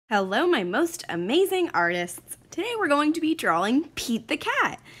Hello, my most amazing artists. Today we're going to be drawing Pete the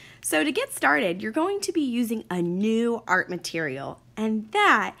Cat. So to get started, you're going to be using a new art material, and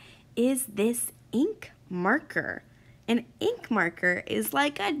that is this ink marker. An ink marker is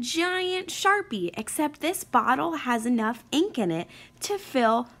like a giant Sharpie, except this bottle has enough ink in it to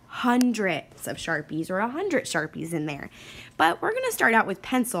fill hundreds of Sharpies or 100 Sharpies in there. But we're going to start out with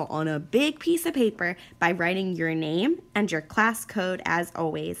pencil on a big piece of paper by writing your name and your class code as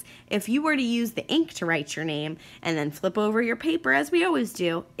always. If you were to use the ink to write your name and then flip over your paper as we always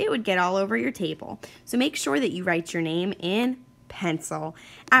do, it would get all over your table. So make sure that you write your name in pencil.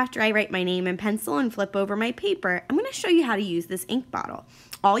 After I write my name in pencil and flip over my paper, I'm going to show you how to use this ink bottle.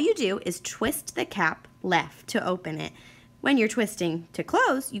 All you do is twist the cap left to open it. When you're twisting to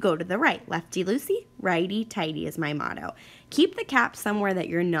close, you go to the right. Lefty-loosey, righty-tighty is my motto. Keep the cap somewhere that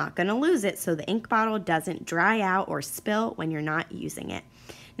you're not going to lose it so the ink bottle doesn't dry out or spill when you're not using it.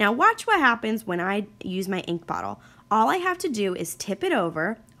 Now watch what happens when I use my ink bottle. All I have to do is tip it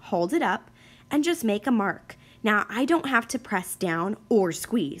over, hold it up, and just make a mark. Now, I don't have to press down or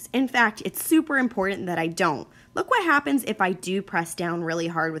squeeze. In fact, it's super important that I don't. Look what happens if I do press down really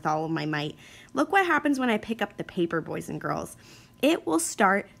hard with all of my might. Look what happens when I pick up the paper, boys and girls. It will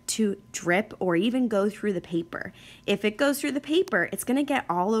start to drip or even go through the paper. If it goes through the paper, it's going to get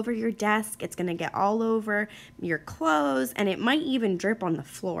all over your desk, it's going to get all over your clothes, and it might even drip on the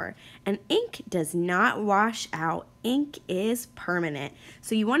floor. And ink does not wash out. Ink is permanent.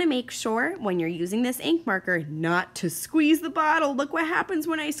 So you want to make sure when you're using this ink marker not to squeeze the bottle. Look what happens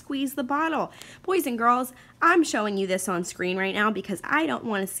when I squeeze the bottle. Boys and girls, I'm showing you this on screen right now because I don't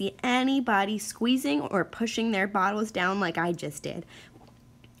want to see anybody squeezing or pushing their bottles down like I just did.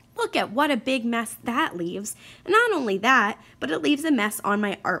 Look at what a big mess that leaves. And not only that, but it leaves a mess on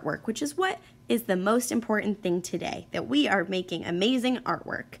my artwork, which is what is the most important thing today, that we are making amazing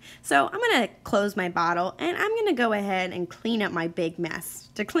artwork. So I'm going to close my bottle and I'm going to go ahead and clean up my big mess.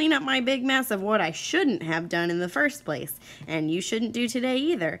 To clean up my big mess of what I shouldn't have done in the first place, and you shouldn't do today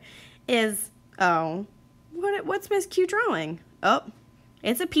either, is, what's Miss Q drawing? Oh,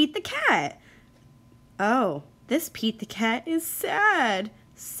 it's a Pete the Cat. Oh, this Pete the Cat is sad.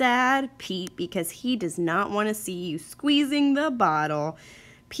 Sad Pete, because he does not want to see you squeezing the bottle.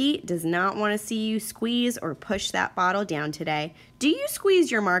 Pete does not want to see you squeeze or push that bottle down today. Do you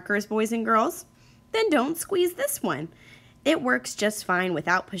squeeze your markers, boys and girls? Then don't squeeze this one. It works just fine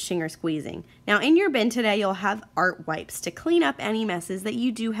without pushing or squeezing. Now in your bin today, you'll have art wipes to clean up any messes that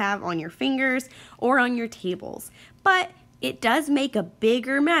you do have on your fingers or on your tables. But it does make a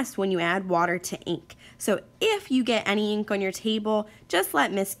bigger mess when you add water to ink. So if you get any ink on your table, just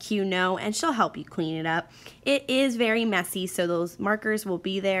let Miss Q know and she'll help you clean it up. It is very messy, so those markers will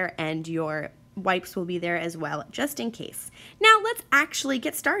be there and your wipes will be there as well, just in case. Now let's actually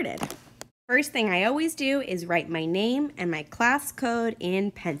get started. First thing I always do is write my name and my class code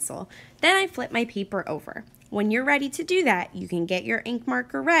in pencil. Then I flip my paper over. When you're ready to do that, you can get your ink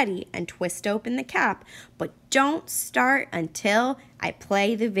marker ready and twist open the cap, but don't start until I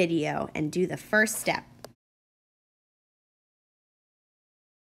play the video and do the first step.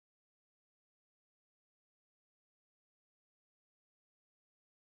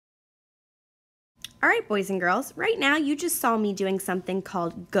 Alright, boys and girls, right now you just saw me doing something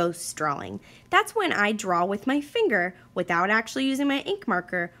called ghost drawing. That's when I draw with my finger, without actually using my ink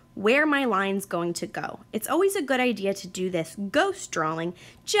marker, where my line's going to go. It's always a good idea to do this ghost drawing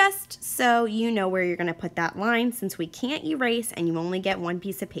just so you know where you're going to put that line, since we can't erase and you only get one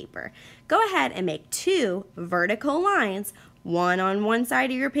piece of paper. Go ahead and make 2 vertical lines, one on one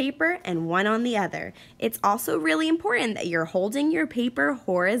side of your paper and one on the other. It's also really important that you're holding your paper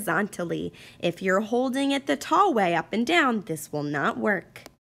horizontally. If you're holding it the tall way up and down, this will not work.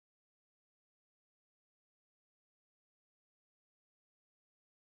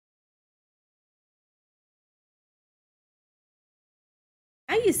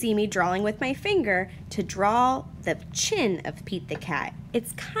 Now you see me drawing with my finger to draw the chin of Pete the Cat.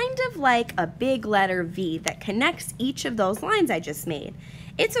 It's kind of like a big letter V that connects each of those lines I just made.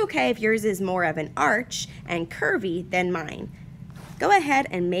 It's okay if yours is more of an arch and curvy than mine. Go ahead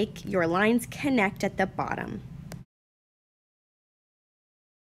and make your lines connect at the bottom.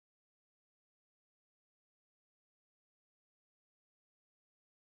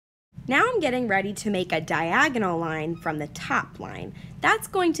 Now I'm getting ready to make a diagonal line from the top line. That's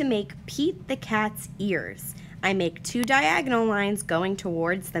going to make Pete the Cat's ears. I make 2 diagonal lines going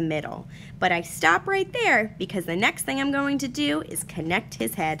towards the middle, but I stop right there because the next thing I'm going to do is connect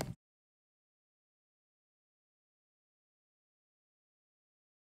his head.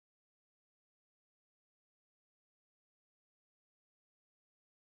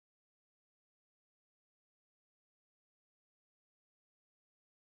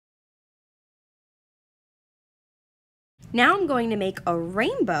 Now I'm going to make a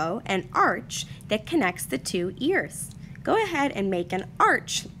rainbow, an arch, that connects the two ears. Go ahead and make an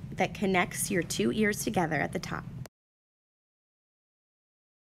arch that connects your two ears together at the top.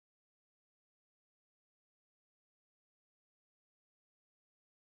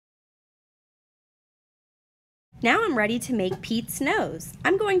 Now I'm ready to make Pete's nose.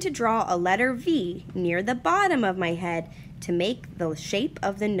 I'm going to draw a letter V near the bottom of my head to make the shape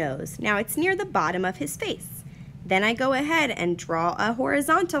of the nose. Now it's near the bottom of his face. Then I go ahead and draw a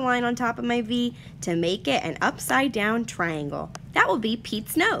horizontal line on top of my V to make it an upside down triangle. That will be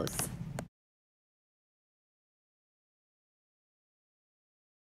Pete's nose.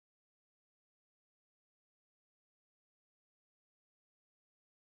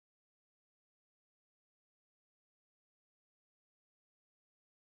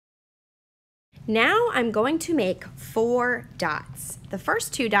 Now I'm going to make 4 dots. The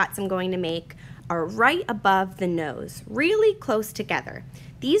first 2 dots I'm going to make are right above the nose, really close together.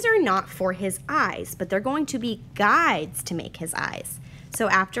 These are not for his eyes, but they're going to be guides to make his eyes. So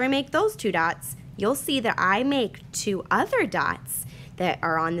after I make those 2 dots, you'll see that I make 2 other dots that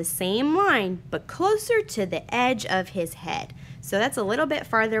are on the same line, but closer to the edge of his head. So that's a little bit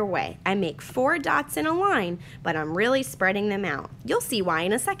farther away. I make 4 dots in a line, but I'm really spreading them out. You'll see why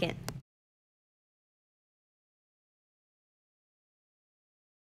in a second.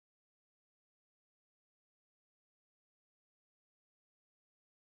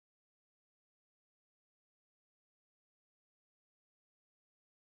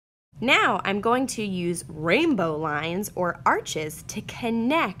 Now I'm going to use rainbow lines or arches to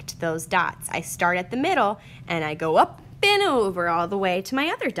connect those dots. I start at the middle and I go up and over all the way to my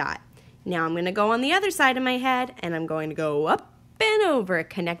other dot. Now I'm going to go on the other side of my head and I'm going to go up and over,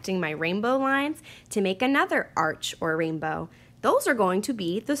 connecting my rainbow lines to make another arch or rainbow. Those are going to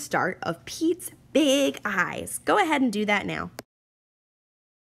be the start of Pete's big eyes. Go ahead and do that now.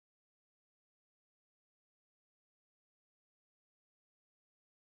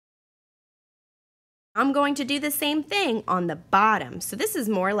 I'm going to do the same thing on the bottom. So this is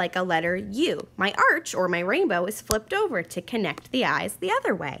more like a letter U. My arch or my rainbow is flipped over to connect the eyes the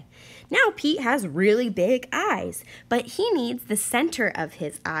other way. Now Pete has really big eyes, but he needs the center of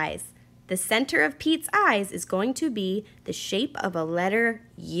his eyes. The center of Pete's eyes is going to be the shape of a letter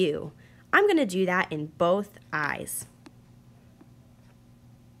U. I'm going to do that in both eyes.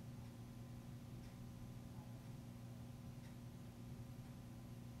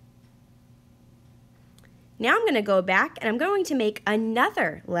 Now I'm going to go back and I'm going to make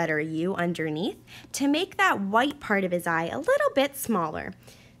another letter U underneath to make that white part of his eye a little bit smaller.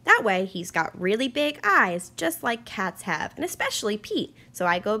 That way he's got really big eyes just like cats have, and especially Pete. So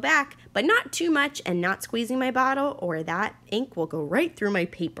I go back, but not too much and not squeezing my bottle or that ink will go right through my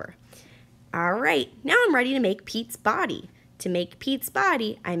paper. Alright, now I'm ready to make Pete's body. To make Pete's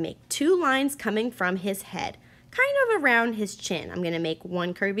body, I make 2 lines coming from his head, kind of around his chin. I'm going to make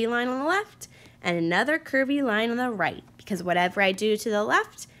one curvy line on the left and another curvy line on the right, because whatever I do to the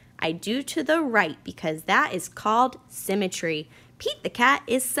left, I do to the right, because that is called symmetry. Pete the cat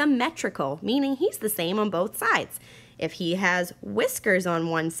is symmetrical, meaning he's the same on both sides. If he has whiskers on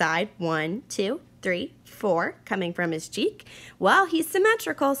one side, 1, 2, 3, 4 coming from his cheek, well, he's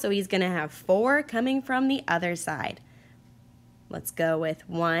symmetrical, so he's going to have 4 coming from the other side. Let's go with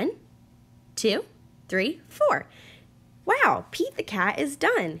 1, 2, 3, 4. Wow, Pete the cat is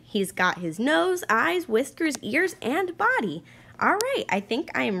done. He's got his nose, eyes, whiskers, ears, and body. All right, I think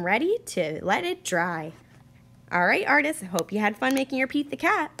I am ready to let it dry. All right, artists, I hope you had fun making your Pete the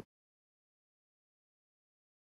cat.